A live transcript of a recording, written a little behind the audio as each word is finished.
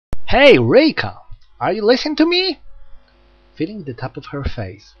Hey, Reika! Are you listening to me? Feeling the tap of her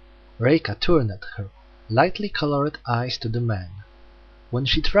face, Reika turned her lightly colored eyes to the man. When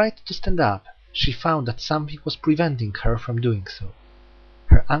she tried to stand up, she found that something was preventing her from doing so.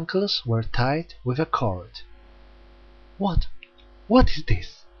 Her ankles were tied with a cord. What is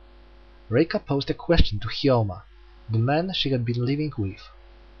this? Reika posed a question to Hyouma, the man she had been living with.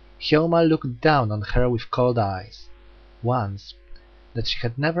 Hyouma looked down on her with cold eyes, ones that she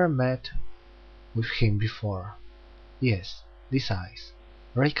had never met with him before. Yes, these eyes.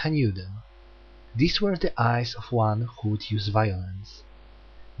 Reika knew them. These were the eyes of one who would use violence.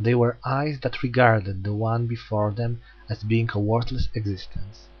 They were eyes that regarded the one before them as being a worthless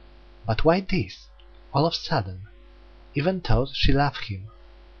existence. But why this, all of a sudden? Even though she loved him.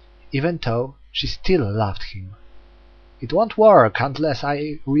 Even though she still loved him. It won't work unless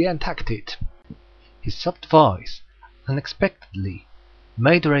I reenact it. His soft voice, unexpectedly,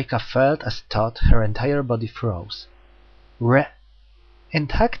 made Reika felt as though her entire body froze.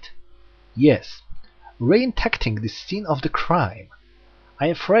 Intact? Yes, reenacting the scene of the crime.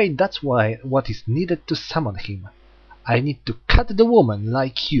 I'm afraid that's what is needed to summon him. I need to cut the woman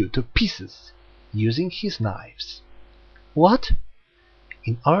like you to pieces, using his knives. What?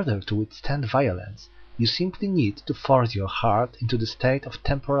 In order to withstand violence, you simply need to force your heart into the state of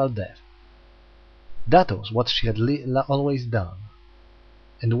temporal death. That was what she had always done,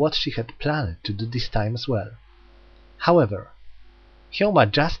 and what she had planned to do this time as well. However,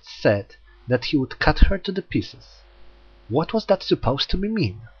 Hyouma just said that he would cut her to the pieces. What was that supposed to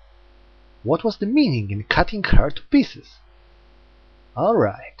mean? What was the meaning in cutting her to pieces?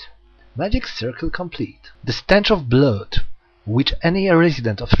 Alright, magic circle complete. The stench of blood, which any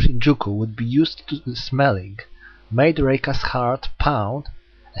resident of Shinjuku would be used to smelling, made Reika's heart pound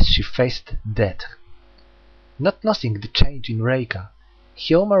as she faced death. Not noticing the change in Reika,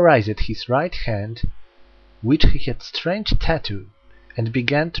 Hyouma raised his right hand, which he had strange tattoo, and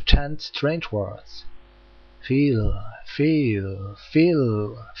began to chant strange words. Feel, feel,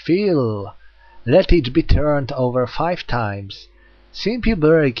 feel, feel. Let each be turned over 5 times, simply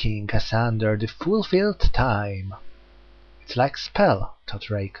breaking asunder the fulfilled time. It's like spell, thought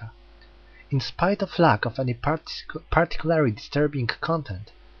Reika. In spite of lack of any particularly disturbing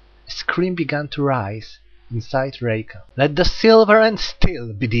content, a scream began to rise inside Reika. Let the silver and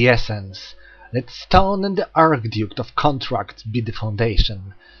steel be the essence. Let stone and the archduke of contracts be the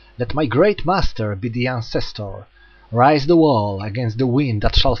foundation. Let my great master be the ancestor. Rise the wall against the wind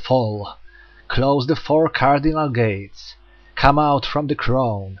that shall fall. Close the 4 cardinal gates. Come out from the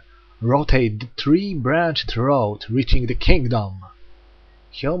crown. Rotate the 3-branched road reaching the kingdom.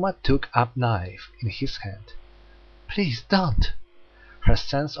 Hyouma took up knife in his hand. Please don't. Her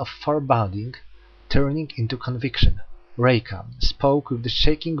sense of foreboding turning into conviction, Reika spoke with the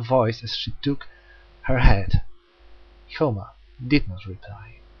shaking voice as she took her head. Hyouma did not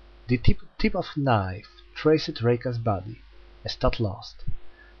reply. The tip of the knife traced Reika's body, as thought lost.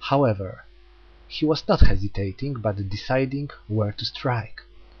 However, he was not hesitating, but deciding where to strike.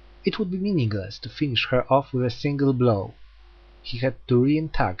 It would be meaningless to finish her off with a single blow. He had to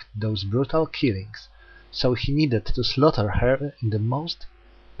reenact those brutal killings, so he needed to slaughter her in the most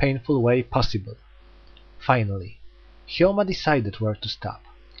painful way possible. Finally, Hyouma decided where to stop.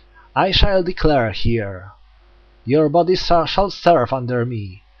 I shall declare here. Your body shall serve under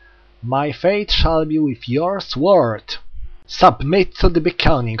me. My fate shall be with your sword. Submit to the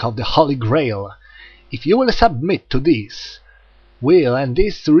beckoning of the Holy Grail. If you will submit to this will and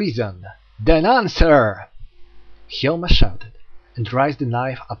this reason, then answer! Hyouma shouted, and raised the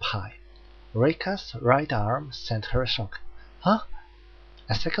knife up high. Reika's right arm sent her a shock. Huh?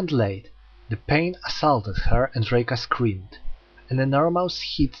 A second later, the pain assaulted her and Reika screamed. An enormous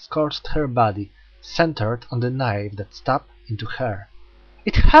heat scorched her body, centered on the knife that stabbed into her.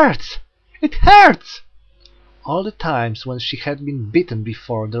 It hurts! It hurts! All the times when she had been beaten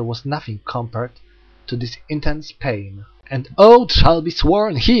before there was nothing compared to this intense pain. And oath shall be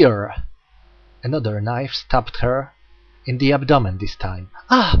sworn here! Another knife stabbed her in the abdomen this time.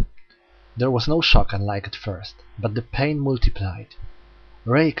 Ah! There was no shock unlike at first, but the pain multiplied.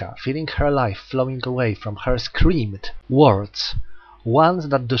 Reika, feeling her life flowing away from her, screamed words, ones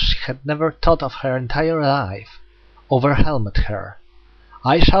that she had never thought of her entire life, overwhelmed her.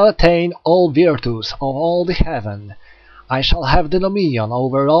 I shall attain all virtues of all the heaven. I shall have the dominion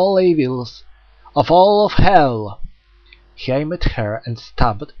over all evils of all of hell. He aimed at her and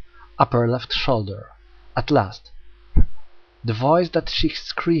stabbed upper left shoulder. At last, the voice that she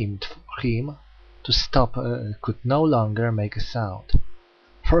screamed for him to stop could no longer make a sound.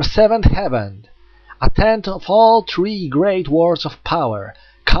 For 7th heaven, a tenth of all 3 great words of power,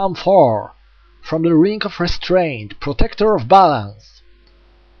 Come forth from the ring of restraint, protector of balance!"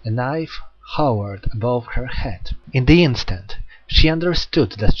 A knife hovered above her head. In the instant she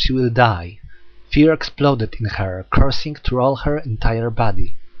understood that she will die. Fear exploded in her, coursing through all her entire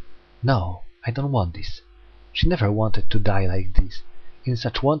body. No, I don't want this. She never wanted to die like this, in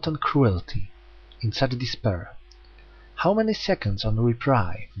such wanton cruelty, in such despair. How many seconds on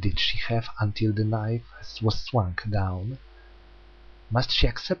reprieve did she have until the knife was swung down? Must she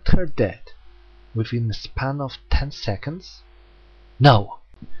accept her death within a span of 10 seconds? No!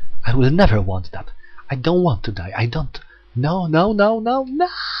 I will never want that. I don't want to die. I don't. No, no, no, no,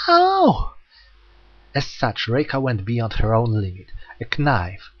 no! As such, Reika went beyond her own limit. A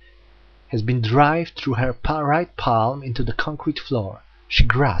knife has been driven through her right palm into the concrete floor. She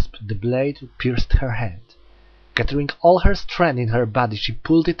grasped the blade, pierced her hand. Gathering all her strength in her body, she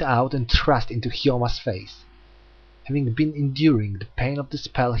pulled it out and thrust into Hyouma's face. Having been enduring the pain of the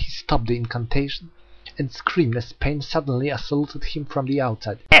spell, he stopped the incantation and screamed as pain suddenly assaulted him from the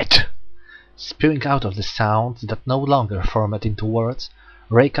outside. "Et!" Spewing out of the sounds that no longer formed into words,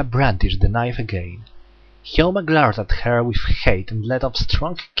 Reika brandished the knife again. Hyouma glared at her with hate and let off a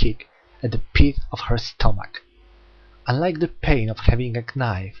strong kick at the pit of her stomach. Unlike the pain of having a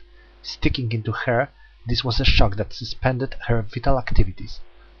knife sticking into her, this was a shock that suspended her vital activities.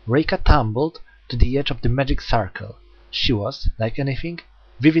 Reika tumbled to the edge of the magic circle. She was, like anything,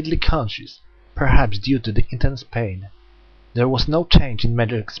 vividly conscious, perhaps due to the intense pain. There was no change in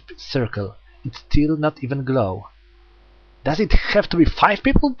magic circle. It still not even glow. Does it have to be 5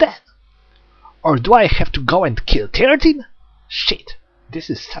 people dead? Or do I have to go and kill 13? Shit, this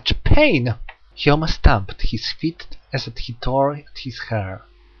is such pain! Hyouma stamped his feet as he tore at his hair.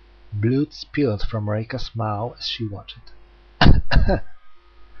 Blood spilled from Reika's mouth as she watched.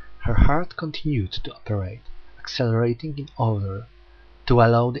 Her heart continued to operate, accelerating in order to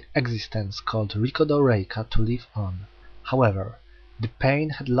allow the existence called Rikodo Reika to live on. However, the pain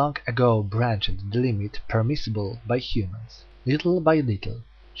had long ago branched the limit permissible by humans. Little by little,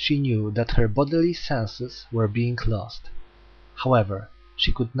 she knew that her bodily senses were being lost. However,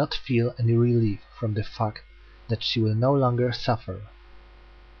 she could not feel any relief from the fact that she will no longer suffer.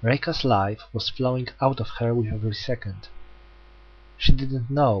 Reika's life was flowing out of her with every second. She didn't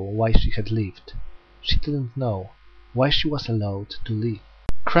know why she had lived. She didn't know why she was allowed to live.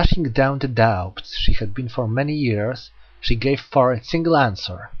 Crushing down the doubts she had been for many years, she gave forth a single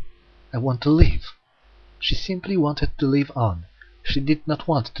answer. I want to live. She simply wanted to live on. She did not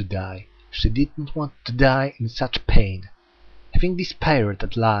want to die. She didn't want to die in such pain. Having despaired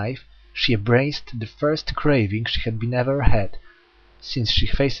at life, she embraced the first craving she had ever had since she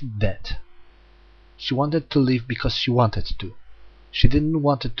faced death. She wanted to live because she wanted to. She didn't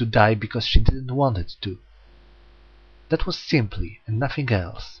want to die because she didn't want it to. That was simply, and nothing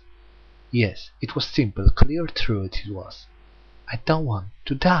else. Yes, it was simple, clear truth it was. I don't want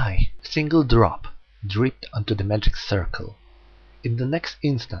to die. A single drop dripped onto the magic circle. In the next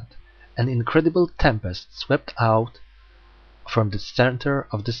instant, an incredible tempest swept out from the center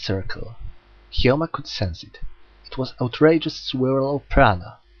of the circle. Hyouma could sense it. It was outrageous swirl of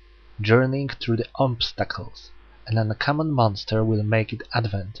prana, journeying through the obstacles, and an uncommon monster will make it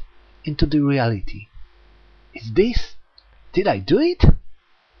advent into the reality. Is this? Did I do it?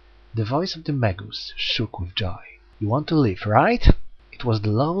 The voice of the Magus shook with joy. You want to live, right? It was the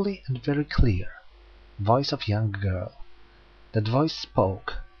lovely and very clear voice of a young girl. That voice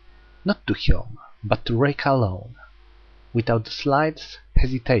spoke, not to Hyouma, but to Reika alone. Without the slightest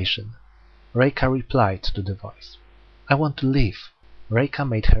hesitation, Reika replied to the voice. I want to live. Reika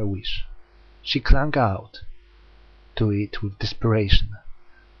made her wish. She clung out to it with desperation.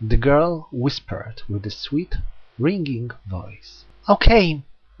 The girl whispered with a sweet, ringing voice. Okay,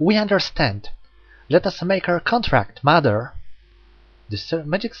 we understand. Let us make our contract, mother. The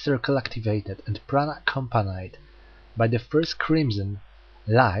magic circle activated and prana accompanied by the first crimson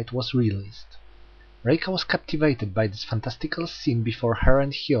light was released. Reika was captivated by this fantastical scene before her,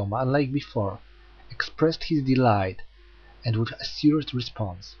 and Hyouma, unlike before, expressed his delight and with assured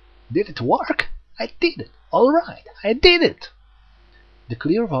response. Did it work? I did it! All right, I did it! The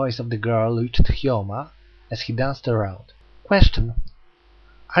clear voice of the girl reached Hyouma as he danced around. Question.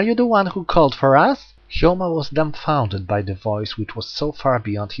 Are you the one who called for us? Hyouma was dumbfounded by the voice which was so far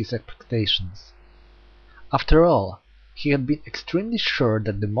beyond his expectations. After all, he had been extremely sure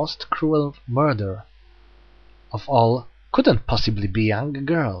that the most cruel murder of all couldn't possibly be a young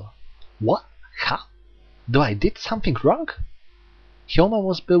girl. What? How? Do I did something wrong? Hyouma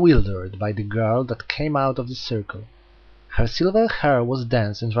was bewildered by the girl that came out of the circle. Her silver hair was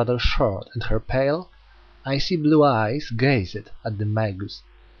dense and rather short, and her pale, icy blue eyes gazed at the Magus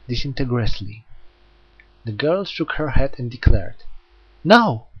disinteressedly. The girl shook her head and declared,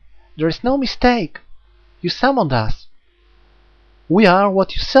 "No! There is no mistake! You summoned us! We are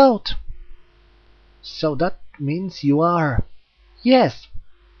what you thought!" "So that means you are—" "Yes!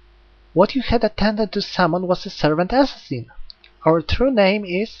 What you had attempted to summon was a servant assassin. Our true name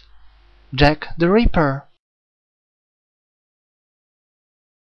is Jack the Ripper."